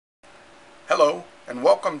Hello, and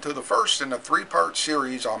welcome to the first in a three-part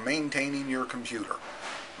series on maintaining your computer.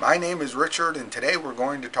 My name is Richard, and today we're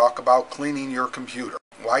going to talk about cleaning your computer.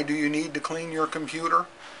 Why do you need to clean your computer?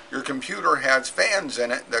 Your computer has fans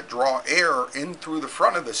in it that draw air in through the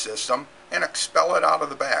front of the system and expel it out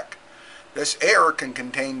of the back. This air can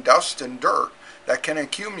contain dust and dirt that can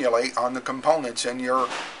accumulate on the components in your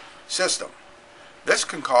system. This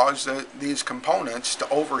can cause these components to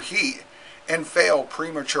overheat and fail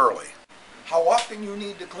prematurely. How often you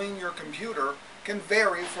need to clean your computer can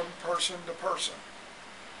vary from person to person.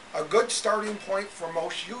 A good starting point for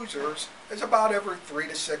most users is about every 3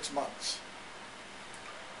 to 6 months.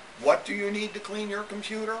 What do you need to clean your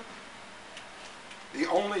computer? The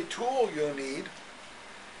only tool you'll need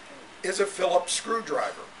is a Phillips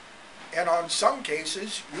screwdriver, and on some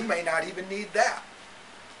cases you may not even need that.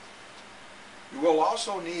 You will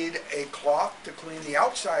also need a cloth to clean the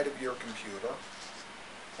outside of your computer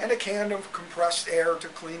and a can of compressed air to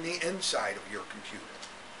clean the inside of your computer.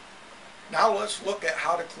 Now let's look at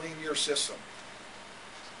how to clean your system.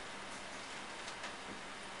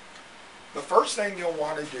 The first thing you'll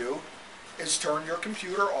want to do is turn your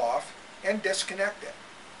computer off and disconnect it.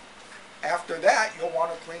 After that, you'll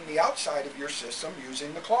want to clean the outside of your system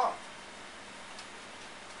using the cloth.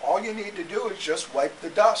 All you need to do is just wipe the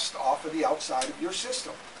dust off of the outside of your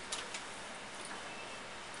system.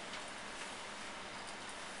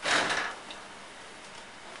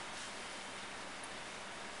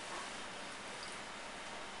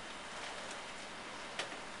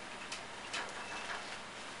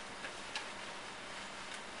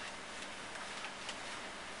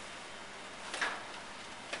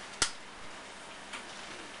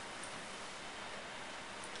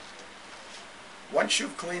 Once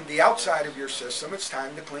you've cleaned the outside of your system, it's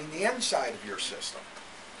time to clean the inside of your system.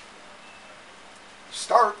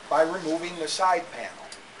 Start by removing the side panel.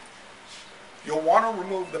 You'll want to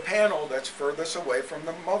remove the panel that's furthest away from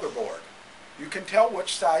the motherboard. You can tell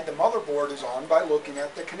which side the motherboard is on by looking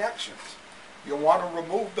at the connections. You'll want to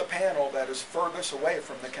remove the panel that is furthest away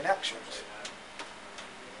from the connections.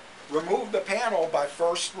 Remove the panel by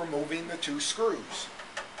first removing the 2 screws.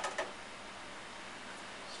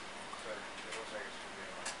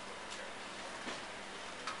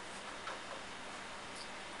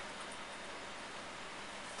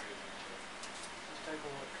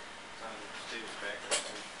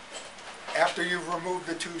 After you've removed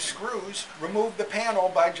the 2 screws, remove the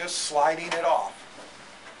panel by just sliding it off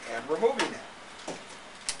and removing it.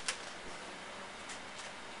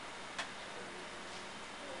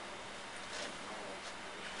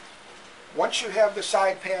 Once you have the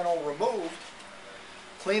side panel removed,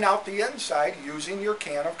 clean out the inside using your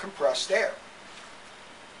can of compressed air.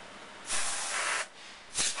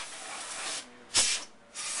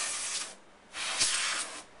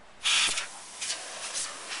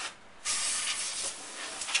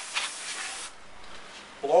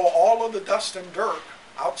 Blow all of the dust and dirt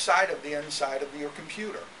outside of the inside of your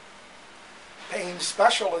computer, paying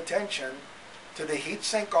special attention to the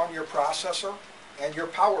heatsink on your processor and your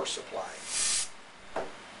power supply,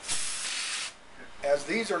 as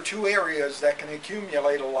these are 2 areas that can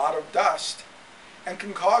accumulate a lot of dust and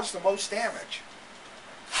can cause the most damage.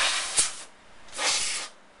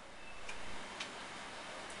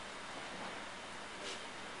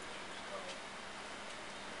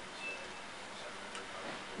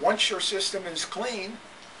 Once your system is clean,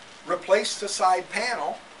 replace the side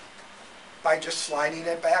panel by just sliding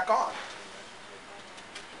it back on.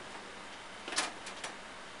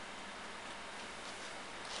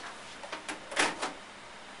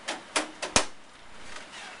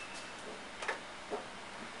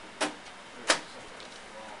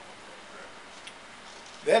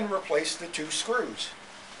 Then replace the 2 screws.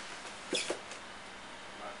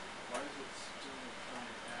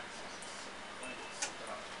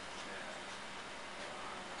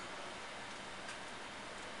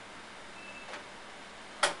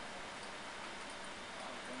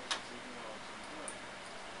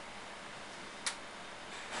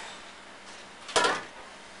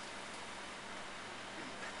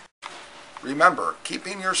 Remember,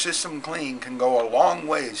 keeping your system clean can go a long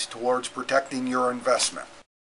ways towards protecting your investment.